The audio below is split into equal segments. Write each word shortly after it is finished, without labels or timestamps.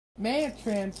Man,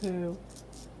 Trampu,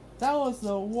 that was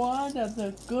one of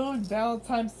the good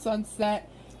Valentine's sunset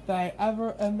that I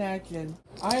ever imagined.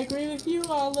 I agree with you,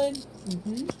 Olin.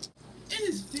 It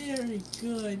is very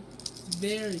good.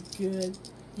 Very good.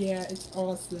 Yeah, it's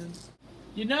awesome.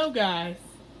 You know, guys,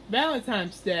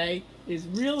 Valentine's Day is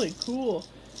really cool,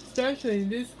 especially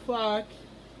this clock.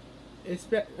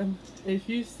 If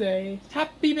you say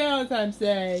Happy Valentine's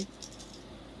Day,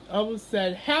 I almost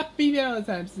said Happy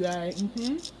Valentine's Day.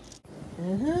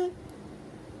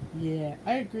 Yeah,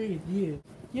 I agree with you.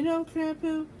 You know,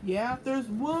 Trampu, yeah, there's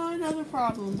one other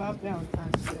problem about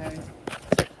Valentine's Day.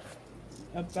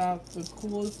 About the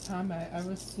coolest time I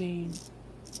ever seen.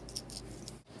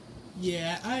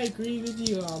 Yeah, I agree with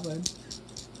you, Alvin.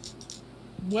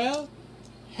 Well,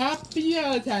 Happy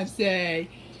Valentine's Day!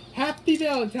 Happy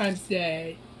Valentine's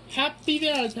Day! Happy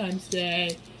Valentine's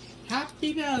Day!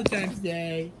 Happy Valentine's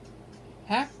Day!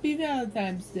 Happy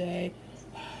Valentine's Day!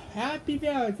 Happy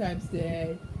Valentine's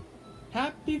Day!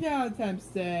 Happy Valentine's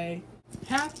Day!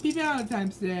 Happy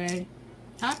Valentine's Day!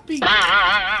 Happy...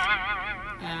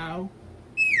 Ow.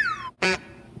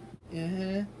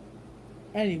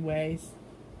 Anyways,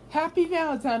 Happy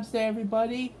Valentine's Day,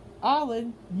 everybody.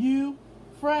 Olin, you,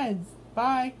 friends.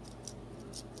 Bye.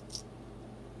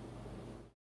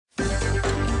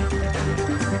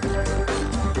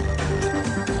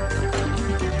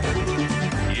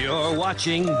 You're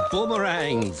watching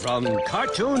Boomerang from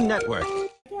Cartoon Network. Hey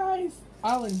guys,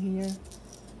 Olin here.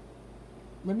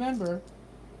 Remember,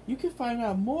 you can find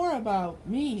out more about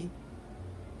me.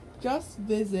 Just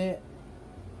visit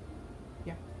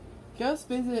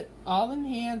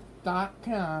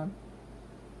olinhand.com.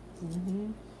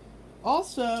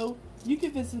 Also, you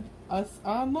can visit us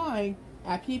online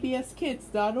at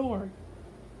pbskids.org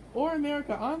or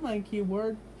America Online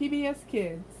keyword PBS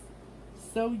Kids.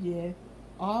 So yeah,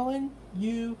 Olin,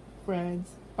 you, friends,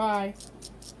 bye.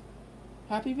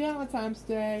 Happy Valentine's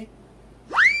Day.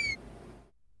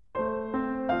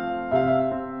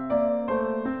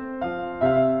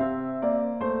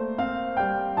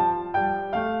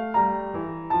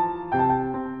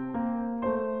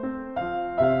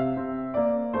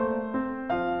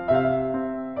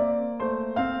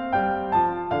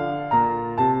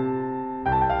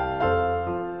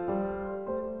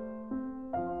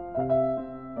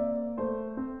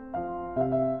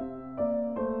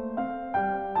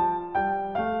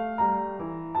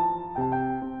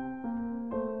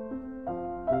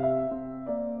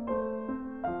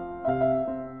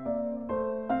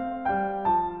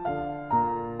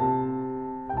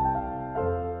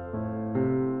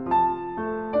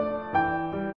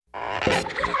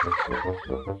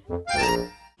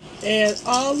 And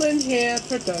Olin Hand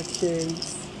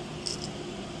Productions.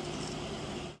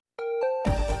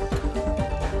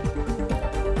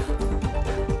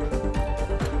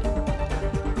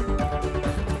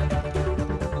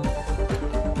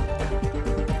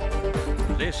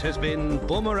 This has been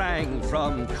Boomerang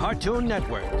from Cartoon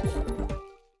Network.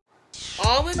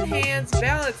 Olin Hand's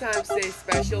Valentine's Day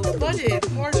special funded in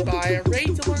part by a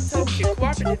Rachel and Township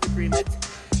Cooperative Agreement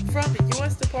from the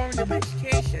U.S. Department of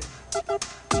Education,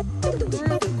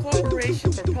 through the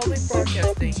Corporation for Public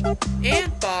Broadcasting,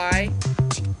 and by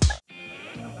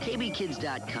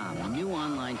KBKids.com, a new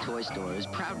online toy store, is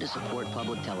proud to support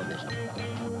public television.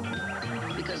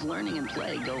 Because learning and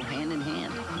play go hand in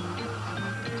hand.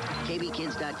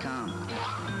 KBKids.com.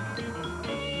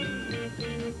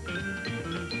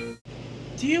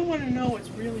 Do you want to know what's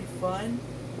really fun?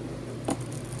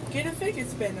 Get a fidget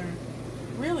spinner.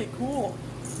 Really cool.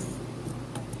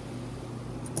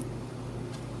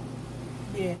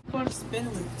 Yeah, fun to spin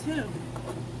with too.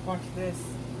 Watch this.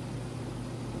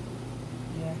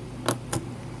 Yeah.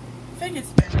 Fidget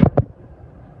spinner.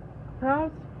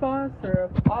 Proud sponsor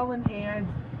of Olin Hand's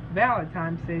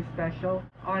Valentine's Day special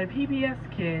on PBS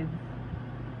Kids.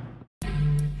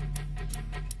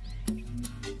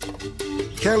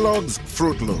 Kellogg's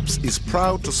Fruit Loops is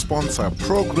proud to sponsor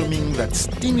programming that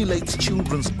stimulates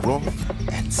children's growth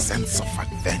and sense of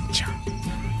adventure.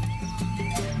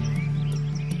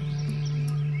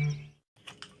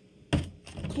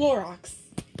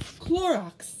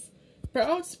 Clorox,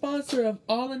 proud sponsor of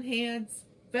Olin Hand's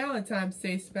Valentine's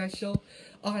Day special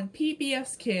on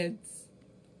PBS Kids.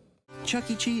 Chuck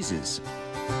E. Cheese's,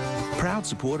 proud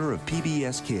supporter of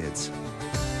PBS Kids.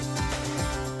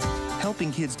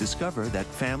 Helping kids discover that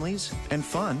families and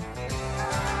fun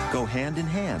go hand in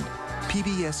hand.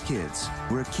 PBS Kids,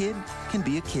 where a kid can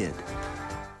be a kid.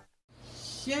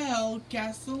 Shell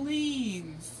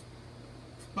Gasolines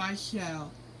by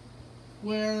Shell,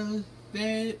 where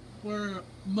they were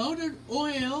motor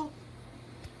oil,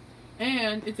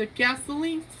 and it's a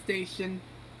gasoline station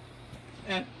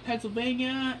at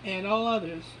Pennsylvania and all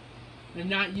others. And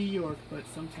not New York, but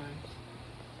sometimes.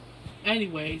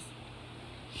 Anyways,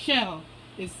 Shell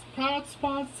is proud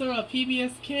sponsor of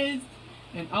PBS Kids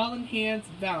and Olin Hand's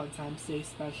Valentine's Day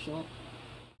special.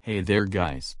 Hey there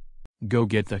guys. Go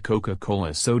get the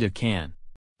Coca-Cola soda can.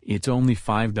 It's only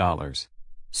 $5.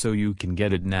 So you can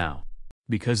get it now.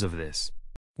 Because of this,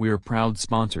 we're proud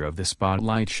sponsor of the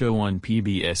Spotlight Show on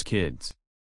PBS Kids.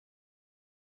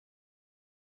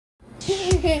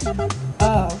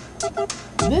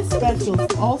 This special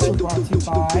is also brought to you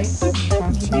by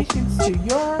contributions to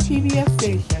your PBS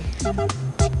station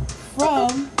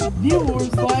from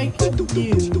viewers like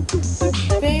you.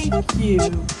 Thank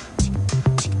you.